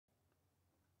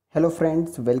Hello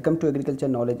friends, welcome to Agriculture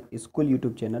Knowledge School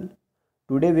YouTube channel.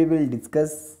 Today we will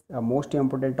discuss a most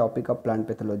important topic of plant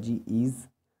pathology is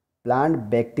plant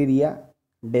bacteria,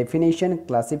 definition,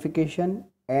 classification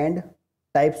and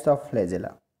types of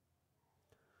flagella.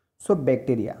 So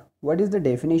bacteria, what is the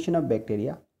definition of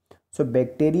bacteria? So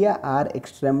bacteria are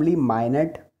extremely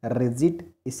minute, rigid,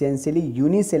 essentially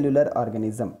unicellular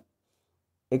organism.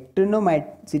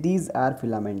 Actinomycetes are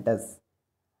filamentous.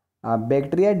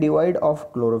 Bacteria devoid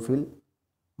of chlorophyll,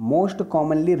 most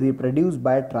commonly reproduce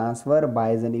by transfer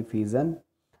biogenic fission,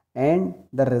 and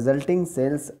the resulting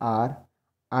cells are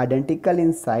identical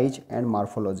in size and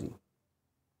morphology.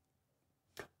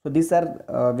 So these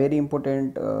are very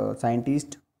important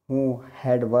scientists who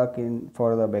had worked in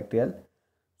for the bacterial.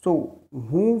 So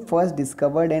who first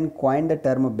discovered and coined the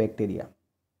term bacteria?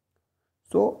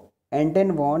 So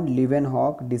Anton von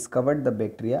Leeuwenhoek discovered the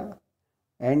bacteria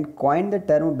and coined the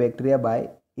term bacteria by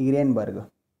Ehrenberg.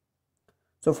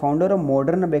 So founder of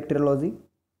modern bacteriology,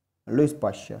 Louis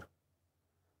Pasteur.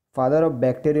 Father of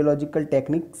bacteriological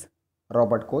techniques,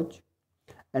 Robert Koch.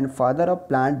 And father of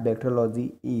plant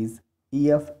bacteriology is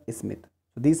E.F. Smith.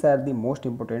 So these are the most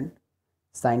important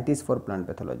scientists for plant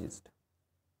pathologists.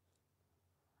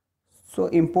 So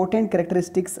important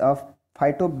characteristics of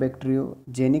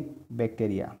phytopathogenic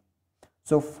bacteria.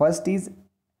 So first is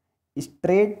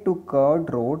straight to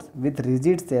curved rods with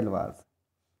rigid cell walls,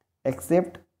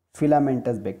 except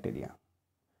filamentous bacteria.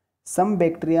 Some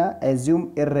bacteria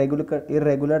assume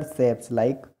irregular shapes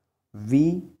like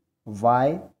V,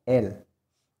 Y, L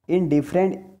in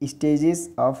different stages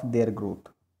of their growth.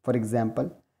 For example,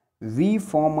 V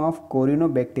form of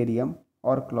Corynebacterium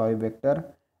or Cloibacter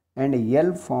and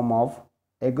L form of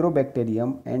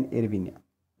Agrobacterium and Erwinia.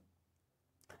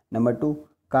 Number 2.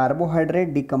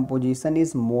 Carbohydrate decomposition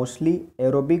is mostly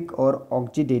aerobic or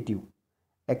oxidative,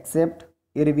 except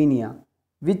Erwinia,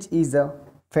 which is a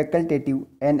facultative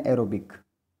and aerobic.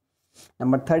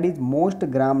 Number 3 is most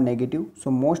gram negative.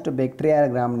 So most bacteria are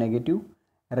gram negative,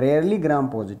 rarely gram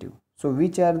positive. So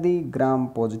which are the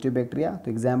gram positive bacteria? The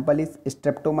example is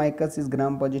Streptomyces is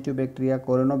gram positive bacteria,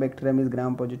 Corynebacterium is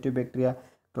gram positive bacteria,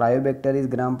 Clyobacter is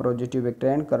gram positive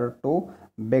bacteria, and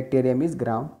Corynebacterium is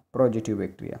gram positive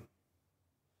bacteria.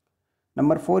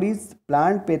 Number 4 is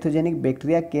plant pathogenic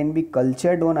bacteria can be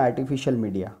cultured on artificial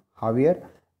media. However,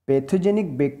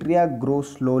 pathogenic bacteria grow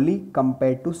slowly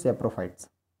compared to saprophytes.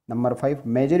 Number 5,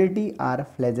 majority are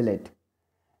flagellate.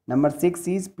 Number 6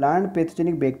 is plant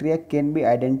pathogenic bacteria can be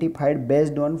identified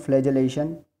based on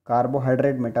flagellation,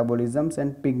 carbohydrate metabolisms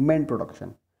and pigment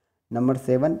production. Number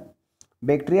 7,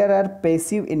 bacteria are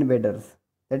passive invaders,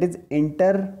 that is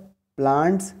enter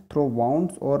plants through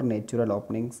wounds or natural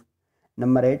openings.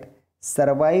 Number 8,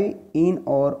 survive in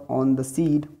or on the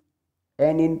seed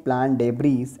and in plant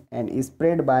debris and is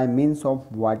spread by means of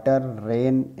water,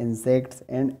 rain, insects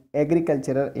and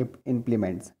agricultural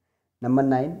implements. Number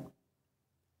 9,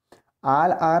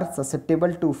 all are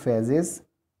susceptible to phases.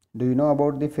 Do you know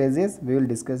about the phases? We will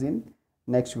discuss in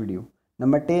next video.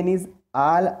 Number 10 is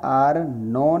all are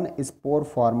non-spore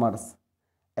formers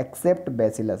except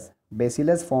bacillus.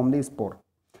 Bacillus form the spore.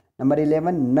 Number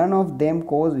 11, none of them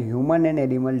cause human and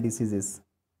animal diseases.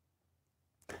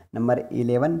 Number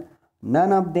 11,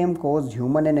 none of them cause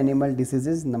human and animal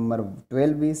diseases. Number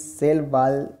 12 is cell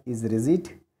wall is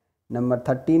rigid. Number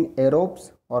 13,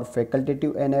 aerobes or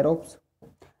facultative anaerobes.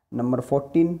 Number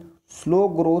 14, slow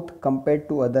growth compared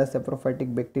to other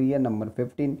saprophytic bacteria. Number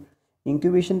 15,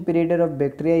 incubation period of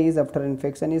bacteria is after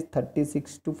infection is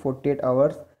 36 to 48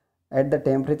 hours at the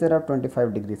temperature of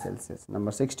 25 degrees Celsius.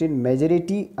 Number 16,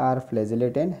 majority are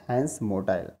flagellate and hence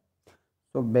motile.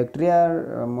 So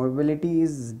bacteria mobility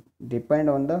is depend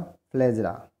on the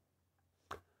flagella.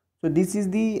 So this is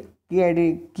the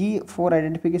key for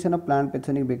identification of plant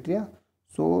pathogenic bacteria.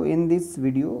 So in this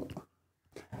video,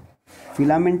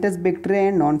 filamentous bacteria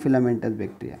and non-filamentous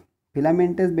bacteria.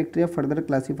 Filamentous bacteria further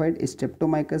classified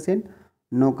Streptomyces and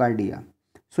Nocardia.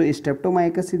 So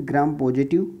Streptomyces is gram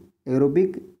positive,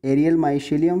 aerobic, aerial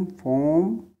mycelium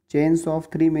form chains of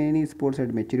 3 many spores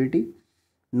at maturity.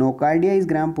 Nocardia is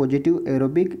gram positive,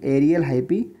 aerobic, aerial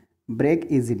hyphae, break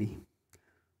easily.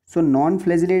 So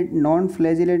non-flagellate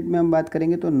में हम बात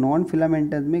करेंगे तो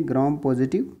non-filamentous में gram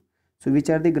positive. So which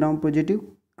are the gram positive?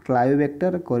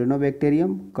 Clyobacter,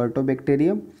 Corynebacterium,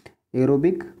 Curtobacterium,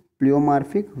 aerobic,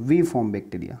 pleomorphic, V form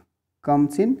bacteria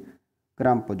comes in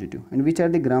gram positive. And which are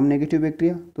the gram negative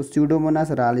bacteria? So Pseudomonas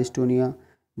ralstonia,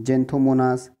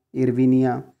 Xanthomonas,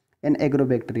 Erwinia and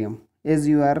Agrobacterium, as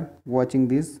you are watching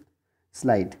this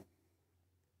slide.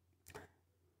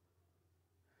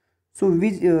 So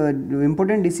which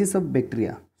important disease of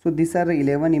bacteria? So these are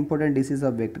 11 important diseases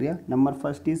of bacteria. Number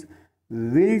first is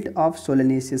wilt of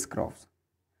solanaceous crops.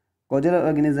 Causal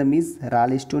organism is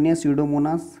Ralstonia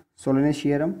pseudomonas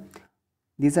solanacearum.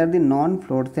 These are the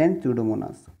non-fluorescent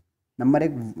pseudomonas.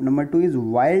 Number two is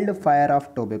wildfire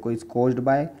of tobacco is caused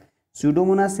by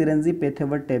Pseudomonas syringae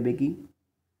Pathogenic tabaci.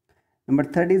 Number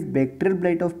third is bacterial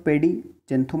blight of paddy,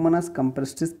 Xanthomonas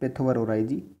compresstis Pathover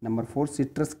origi. Number four,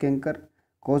 citrus canker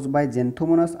caused by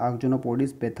Xanthomonas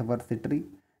oxynopodis Pathover citri.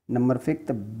 Number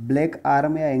fifth, black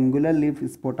arm या angular leaf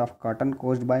spot of cotton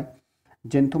caused by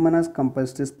Xanthomonas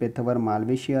compresstis Pathover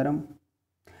malvacearum.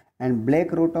 And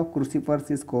black rot of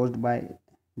crucifers is caused by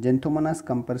Xanthomonas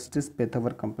compresstis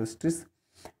Pathover compresstis.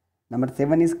 Number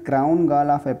 7 is crown gall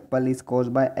of apple is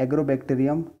caused by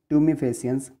Agrobacterium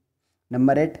tumefaciens.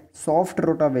 Number 8, soft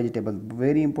rot of vegetables.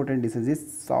 Very important disease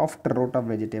is soft rot of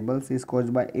vegetables is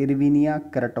caused by Erwinia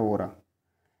cratovora.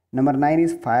 Number 9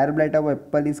 is fire blight of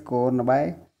apple is caused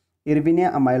by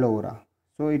Erwinia amyloura.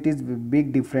 So it is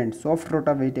big difference. Soft rot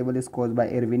of vegetable is caused by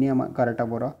Erwinia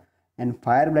cratovora and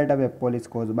fire blight of apple is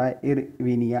caused by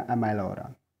Erwinia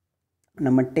amyloura.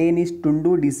 Number 10 is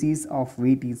Tundu disease of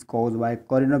wheat is caused by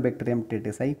Corynebacterium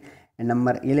tritici. And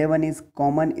number 11 is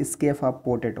common escape of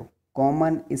potato.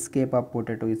 Common escape of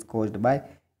potato is caused by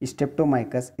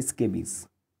Streptomyces scabies.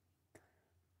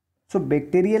 So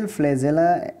bacterial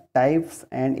flagella types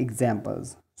and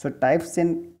examples. So types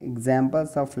and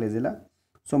examples of flagella.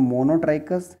 So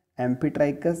monotrichous,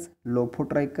 amphitrichous,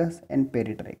 lophotrichous and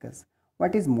peritrichous.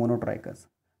 What is monotrichous?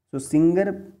 So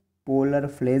single polar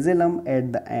flagellum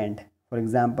at the end. For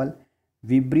example,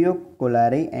 Vibrio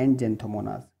cholerae and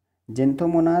Xanthomonas.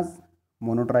 Xanthomonas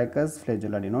monotrichous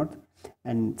flagella denotes.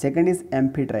 And second is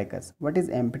amphitrichous. What is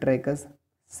amphitrichous?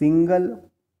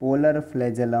 Single polar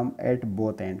flagellum at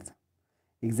both ends.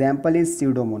 Example is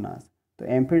Pseudomonas. So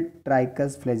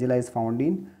amphitrichous flagella is found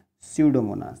in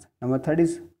Pseudomonas. Number third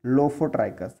is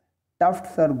Lophotrichous.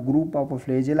 Tufts or group of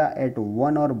flagella at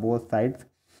one or both sides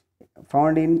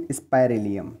found in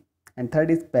Spiralium. And third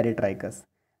is Peritrichous.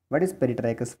 What is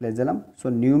peritrichous flagellum? So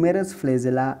numerous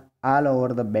flagella all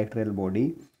over the bacterial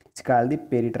body. It's called the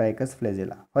peritrichous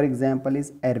flagella. For example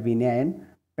is Erwinia and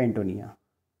Pentonia.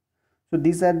 So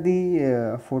these are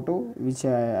the photo which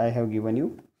I have given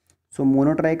you. So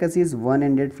monotrichous is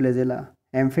one-ended flagella.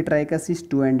 Amphitrichous is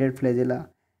two-ended flagella.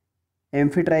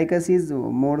 Amphitrichous is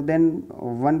more than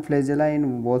one flagella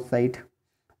in both sides.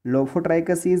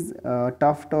 Lophotrichous is a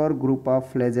tuft or group of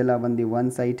flagella on the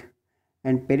one side.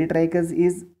 And peritrichous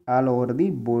is all over the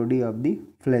body of the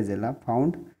flagella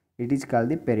found. It is called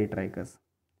the peritrichous.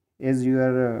 As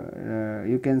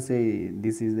you can say,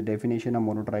 this is the definition of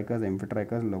monotrichous,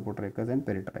 amphitrichous, lophotrichous and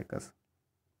peritrichous.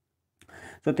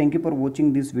 So thank you for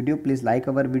watching this video. Please like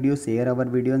our video, share our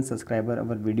video and subscribe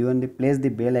our video and press the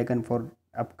bell icon for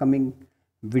upcoming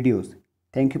videos.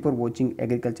 Thank you for watching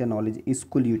Agriculture Knowledge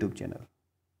School YouTube channel.